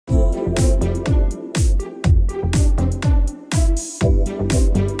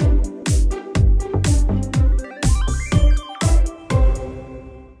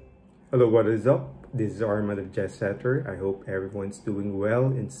Hello, what is up? This is Armand of Jet Setter. I hope everyone's doing well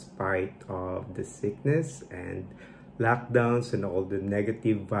in spite of the sickness and lockdowns and all the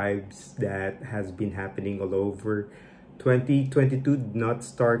negative vibes that has been happening all over. 2022 did not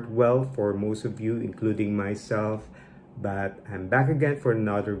start well for most of you, including myself, but I'm back again for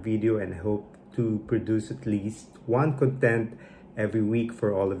another video and hope to produce at least one content every week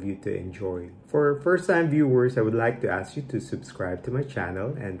for all of you to enjoy. For first-time viewers, I would like to ask you to subscribe to my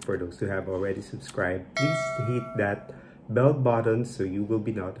channel, and for those who have already subscribed, please hit that bell button so you will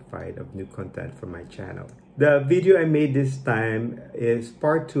be notified of new content from my channel. The video I made this time is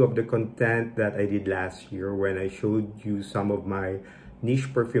part 2 of the content that I did last year when I showed you some of my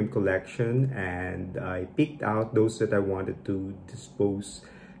niche perfume collection and I picked out those that I wanted to dispose.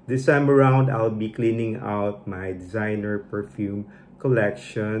 This time around, I'll be cleaning out my designer perfume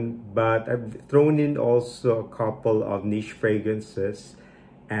collection, but I've thrown in also a couple of niche fragrances.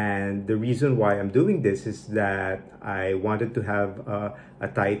 And the reason why I'm doing this is that I wanted to have a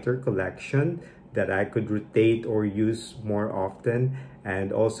tighter collection that I could rotate or use more often,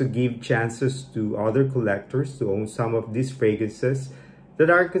 and also give chances to other collectors to own some of these fragrances that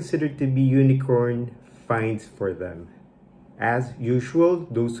are considered to be unicorn finds for them. As usual,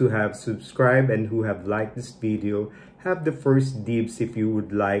 those who have subscribed and who have liked this video have the first dibs if you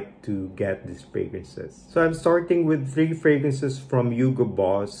would like to get these fragrances. So I'm starting with 3 fragrances from Hugo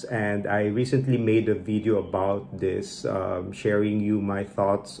Boss, and I recently made a video about this, sharing you my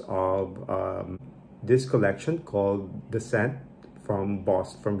thoughts of this collection called The Scent from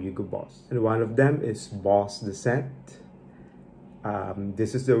Hugo Boss. And one of them is Boss The Scent.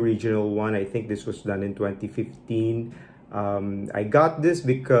 This is the original one. I think this was done in 2015. I got this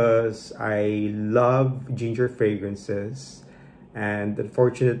because I love ginger fragrances, and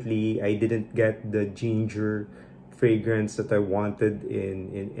unfortunately I didn't get the ginger fragrance that I wanted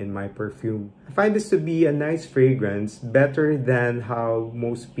in my perfume. I find this to be a nice fragrance, better than how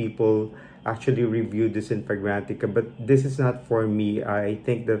most people actually review this in Fragrantica, but this is not for me. I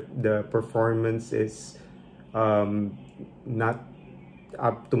think that the performance is not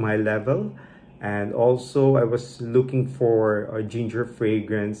up to my level. And also, I was looking for a ginger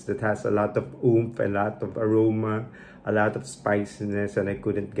fragrance that has a lot of oomph, a lot of aroma, a lot of spiciness, and I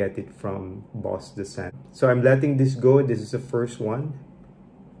couldn't get it from Boss The Scent. So I'm letting this go. This is the first one.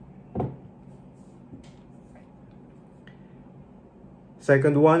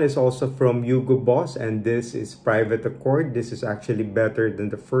 Second one is also from Hugo Boss, and this is Private Accord. This is actually better than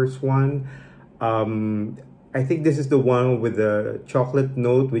the first one. I think this is the one with the chocolate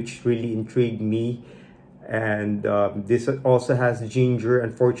note, which really intrigued me. And this also has ginger.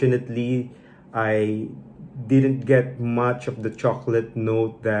 Unfortunately, I didn't get much of the chocolate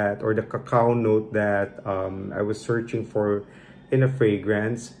note that, or the cacao note that I was searching for in a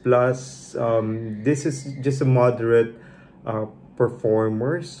fragrance. Plus, this is just a moderate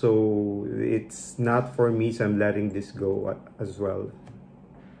performer, so it's not for me, so I'm letting this go as well.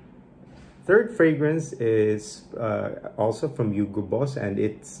 Third fragrance is also from Hugo Boss, and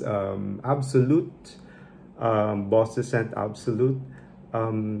it's Absolute, Boss The Scent Absolute.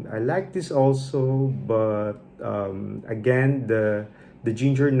 I like this also, but again, the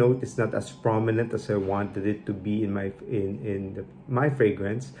ginger note is not as prominent as I wanted it to be in my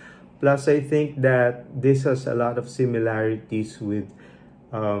fragrance. Plus, I think that this has a lot of similarities with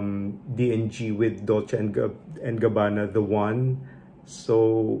D&G, with Dolce & Gabbana, The One.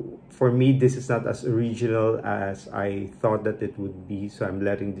 So for me, this is not as original as I thought that it would be, so I'm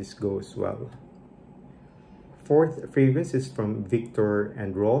letting this go as well. Fourth fragrance is from Viktor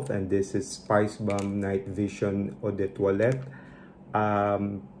and Rolf, and this is Spice Bomb Night Vision Eau de Toilette.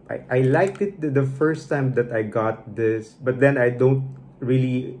 I liked it the first time that I got this, but then I don't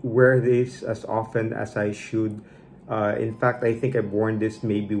really wear this as often as I should. In fact, I think I've worn this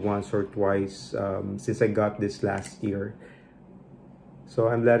maybe once or twice since I got this last year. So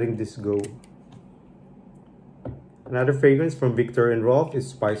I'm letting this go. Another fragrance from Viktor and Rolf is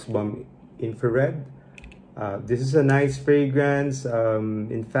Spice Bomb Infrared. This is a nice fragrance.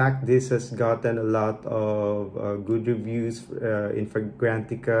 In fact, this has gotten a lot of good reviews in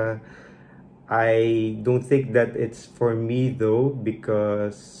Fragrantica. I don't think that it's for me though,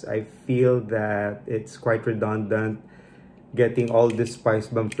 because I feel that it's quite redundant getting all the Spice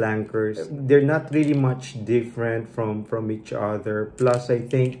Bomb flankers. They're not really much different from each other. Plus, I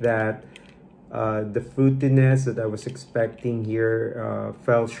think that the fruitiness that I was expecting here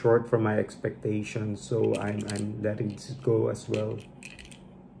fell short from my expectations, so I'm letting this go as well.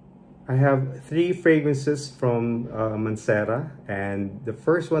 I have 3 fragrances from Mancera, and the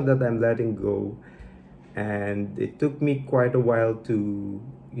first one that I'm letting go, and it took me quite a while to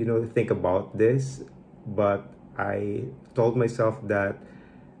think about this, but I told myself that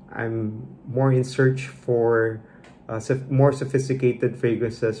I'm more in search for more sophisticated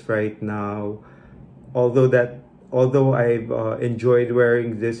fragrances right now. Although I've enjoyed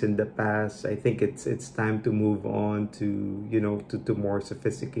wearing this in the past, I think it's time to move on to to more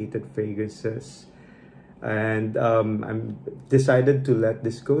sophisticated fragrances. And I'm decided to let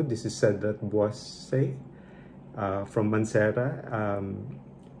this go. This is Cedrat Boisse from Mancera.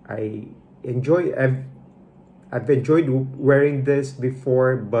 I enjoy I've enjoyed wearing this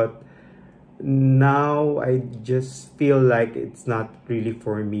before, but now I just feel like it's not really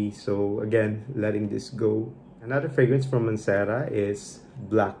for me. So again, letting this go. Another fragrance from Mancera is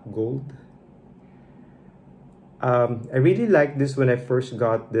Black Gold. I really liked this when I first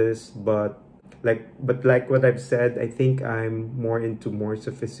got this, but like what I've said, I think I'm more into more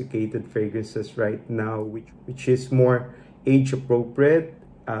sophisticated fragrances right now, which is more age appropriate.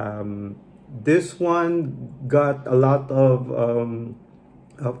 This one got a lot of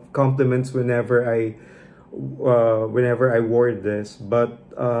compliments whenever I wore this, but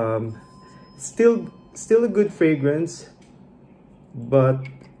still a good fragrance. But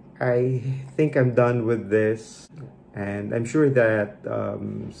I think I'm done with this, and I'm sure that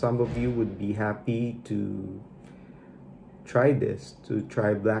some of you would be happy to try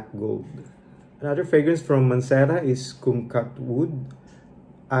Black Gold. Another fragrance from Mancera is Kumquat Wood.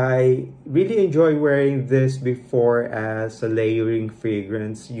 I really enjoy wearing this before as a layering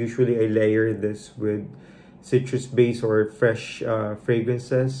fragrance. Usually I layer this with citrus base or fresh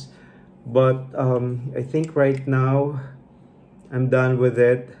fragrances, but I think right now I'm done with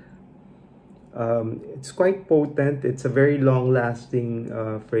it. It's quite potent. It's a very long-lasting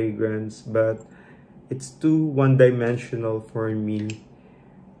fragrance, but it's too one-dimensional for me.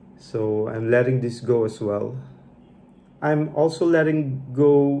 So I'm letting this go as well. I'm also letting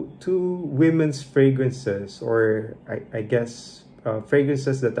go two women's fragrances, or I guess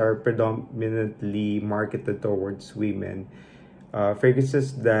fragrances that are predominantly marketed towards women.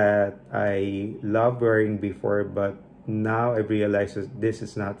 Fragrances that I love wearing before, but now I realize that this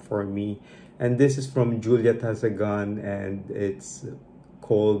is not for me. And this is from Julia Tazagan, and it's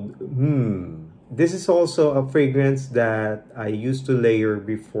called This is also a fragrance that I used to layer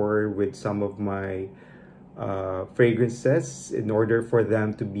before with some of my fragrances in order for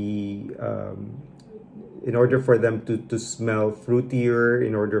them to be to smell fruitier,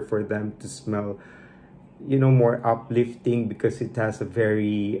 in order for them to smell more uplifting, because it has a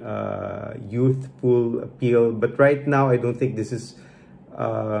very youthful appeal. But right now I don't think this is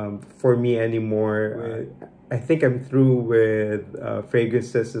for me anymore. I think I'm through with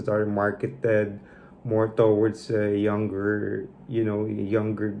fragrances that are marketed more towards a younger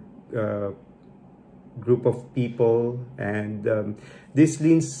group of people, and this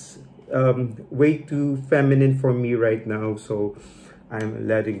leans way too feminine for me right now, so I'm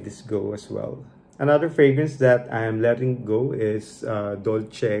letting this go as well. Another fragrance that I'm letting go is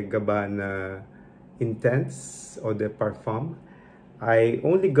Dolce Gabbana Intense Eau de Parfum. I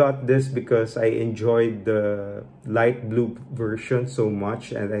only got this because I enjoyed the light blue version so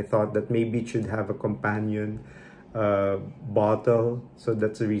much, and I thought that maybe it should have a companion bottle, so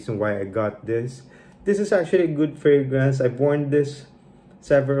that's the reason why I got this. This is actually a good fragrance. I've worn this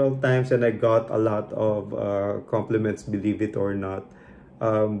several times and I got a lot of compliments, believe it or not.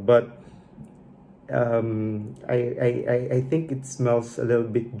 I think it smells a little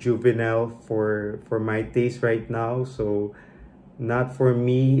bit juvenile for my taste right now, so not for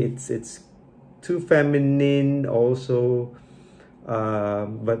me. It's too feminine also,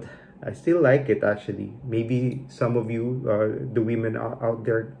 but I still like it actually. Maybe some of you, the women out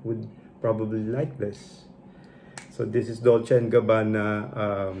there, would probably like this. So this is Dolce &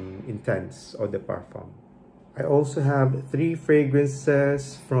 Gabbana Intense Eau de Parfum. I also have 3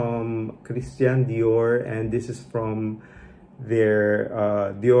 fragrances from Christian Dior, and this is from their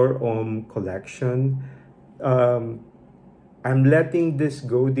Dior Homme collection. I'm letting this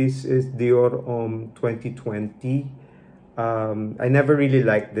go. This is Dior Homme 2020. I never really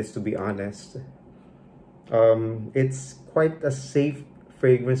liked this, to be honest. It's quite a safe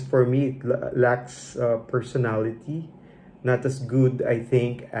fragrance for me. It lacks personality, not as good, I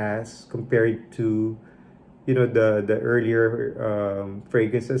think, as compared to the earlier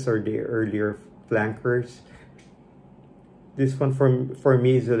fragrances or the earlier flankers. This one for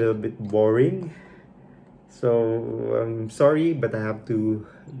me is a little bit boring, so I'm sorry, but I have to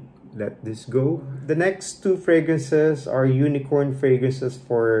let this go. The next 2 fragrances are unicorn fragrances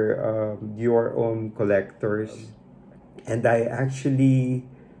for Dior Homme collectors, and I actually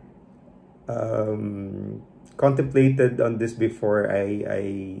contemplated on this before.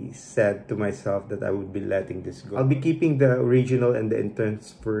 I said to myself that I would be letting this go. I'll be keeping the original and the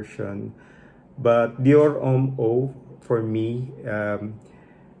intense version, but Dior Homme Eau for me,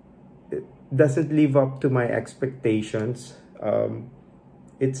 it doesn't live up to my expectations.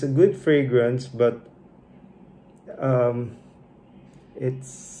 It's a good fragrance, but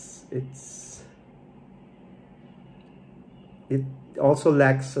it also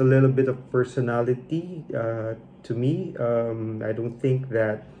lacks a little bit of personality to me. I don't think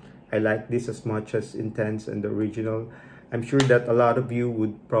that I like this as much as Intense and the original. I'm sure that a lot of you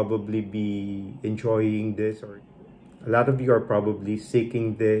would probably be enjoying this, or a lot of you are probably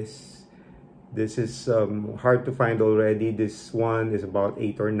seeking this. This is hard to find already. This one is about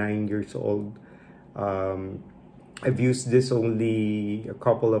 8 or 9 years old. I've used this only a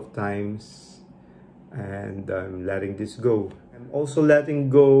couple of times, and I'm letting this go. I'm also letting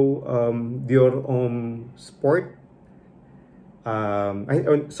go Dior Homme Sport.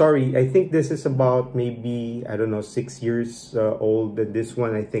 Sorry, I think this is about maybe, I don't know, 6 years old. And this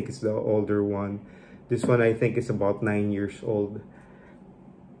one I think is the older one. This one I think is about 9 years old.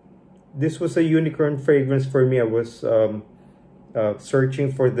 This was a unicorn fragrance for me. I was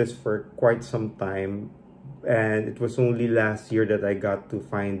searching for this for quite some time, and it was only last year that I got to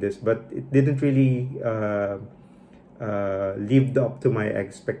find this, but it didn't really lived up to my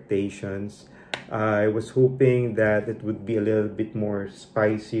expectations. I was hoping that it would be a little bit more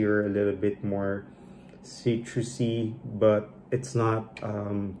spicier, a little bit more citrusy, but it's not.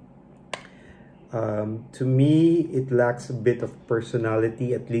 To me, it lacks a bit of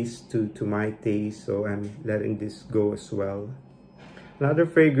personality, at least to my taste, so I'm letting this go as well. Another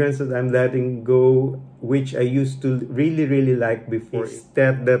fragrance that I'm letting go, which I used to really like before, is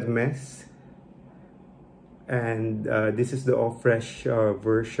Tête d'Hermès. And this is the Eau Fraiche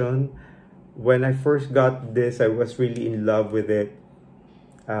version. When I first got this, I was really in love with it.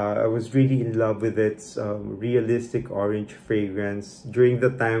 I was really in love with its realistic orange fragrance during the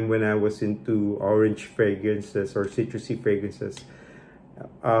time when I was into orange fragrances or citrusy fragrances.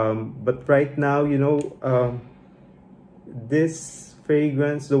 But right now, you know, this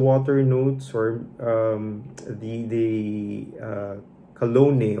fragrance, the water notes, or the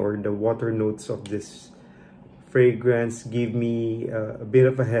cologne or the water notes of this fragrance give me a bit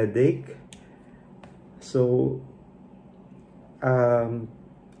of a headache. So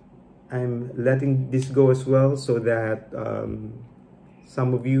I'm letting this go as well, so that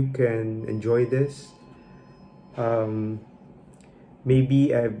some of you can enjoy this.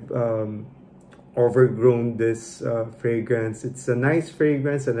 Maybe I've overgrown this fragrance. It's a nice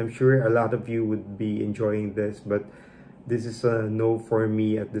fragrance, and I'm sure a lot of you would be enjoying this, but this is a no for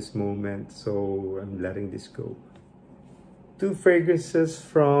me at this moment, so I'm letting this go. Two fragrances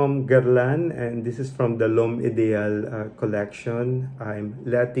from Guerlain, and this is from the L'Homme Ideal collection. I'm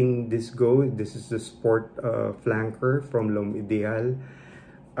letting this go. This is the Sport Flanker from L'Homme Ideal.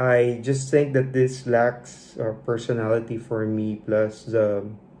 I just think that this lacks personality for me, plus the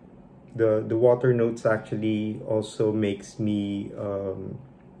water notes actually also makes me,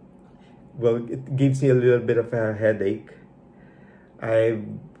 well, it gives me a little bit of a headache. I've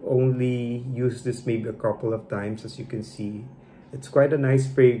only used this maybe a couple of times, as you can see. It's quite a nice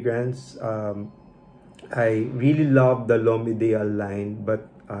fragrance. I really love the L'Homme Ideal line, but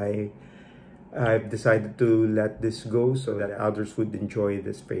I've decided to let this go so that others would enjoy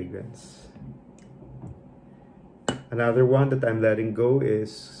this fragrance. Another one that I'm letting go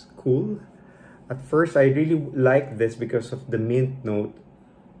is Cool. At first, I really liked this because of the mint note,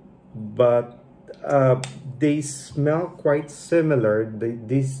 but they smell quite similar,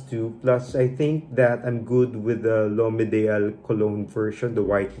 these two. Plus, I think that I'm good with the L'Homme Ideal cologne version, the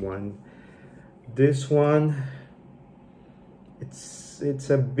white one. This one, it's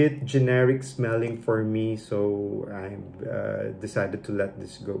a bit generic smelling for me, so I decided to let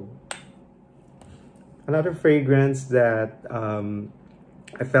this go. Another fragrance that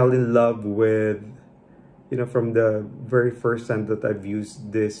I fell in love with, you know, from the very first time that I've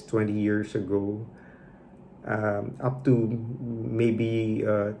used this 20 years ago, up to maybe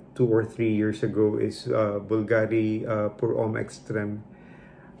 2 or 3 years ago, is Bulgari Pour Homme Extrême.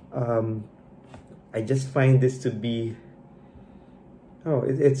 I just find this to be,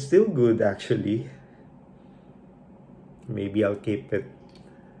 it's still good actually. Maybe I'll keep it.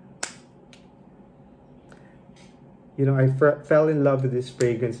 You know, I fell in love with this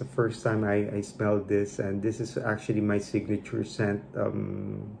fragrance the first time I smelled this, and this is actually my signature scent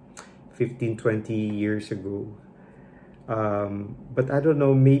 15-20 years ago. But I don't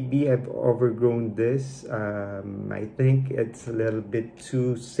know, maybe I've overgrown this. I think it's a little bit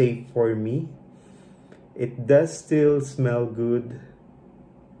too safe for me. It does still smell good.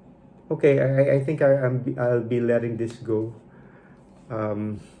 Okay, I think I'll be letting this go.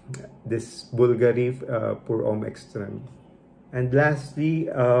 This Bulgari Pour Homme Extreme. And lastly,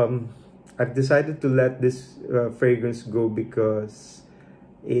 I've decided to let this fragrance go because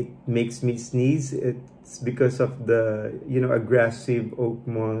it makes me sneeze. It's because of the, aggressive oak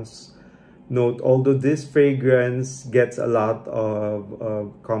moss note. Although this fragrance gets a lot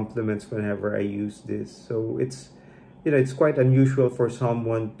of compliments whenever I use this. So it's quite unusual for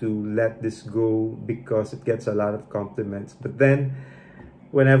someone to let this go because it gets a lot of compliments. But then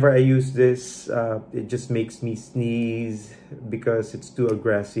whenever I use this, it just makes me sneeze because it's too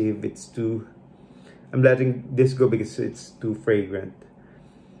aggressive. I'm letting this go because it's too fragrant.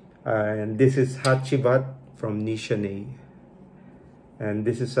 And this is Hachivat from Nishane. And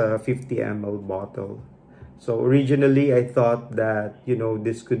this is a 50 ml bottle. So originally I thought that,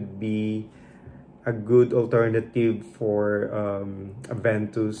 this could be a good alternative for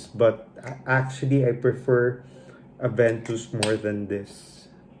Aventus, but actually I prefer Aventus more than this.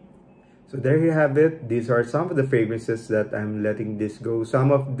 So there you have it. These are some of the fragrances that I'm letting this go.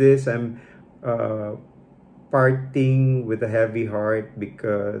 Some of this I'm parting with a heavy heart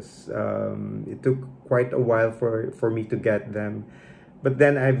because it took quite a while for me to get them. But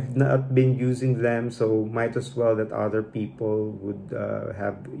then I've not been using them, so might as well that other people would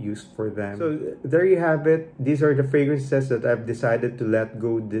have use for them. So there you have it. These are the fragrances that I've decided to let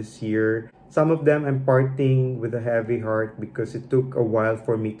go this year. Some of them I'm parting with a heavy heart because it took a while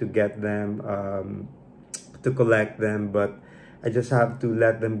for me to get them, to collect them, but I just have to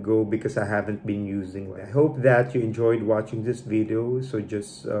let them go because I haven't been using them. I hope that you enjoyed watching this video, so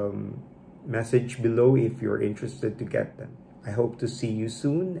just message below if you're interested to get them. I hope to see you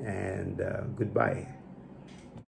soon, and goodbye.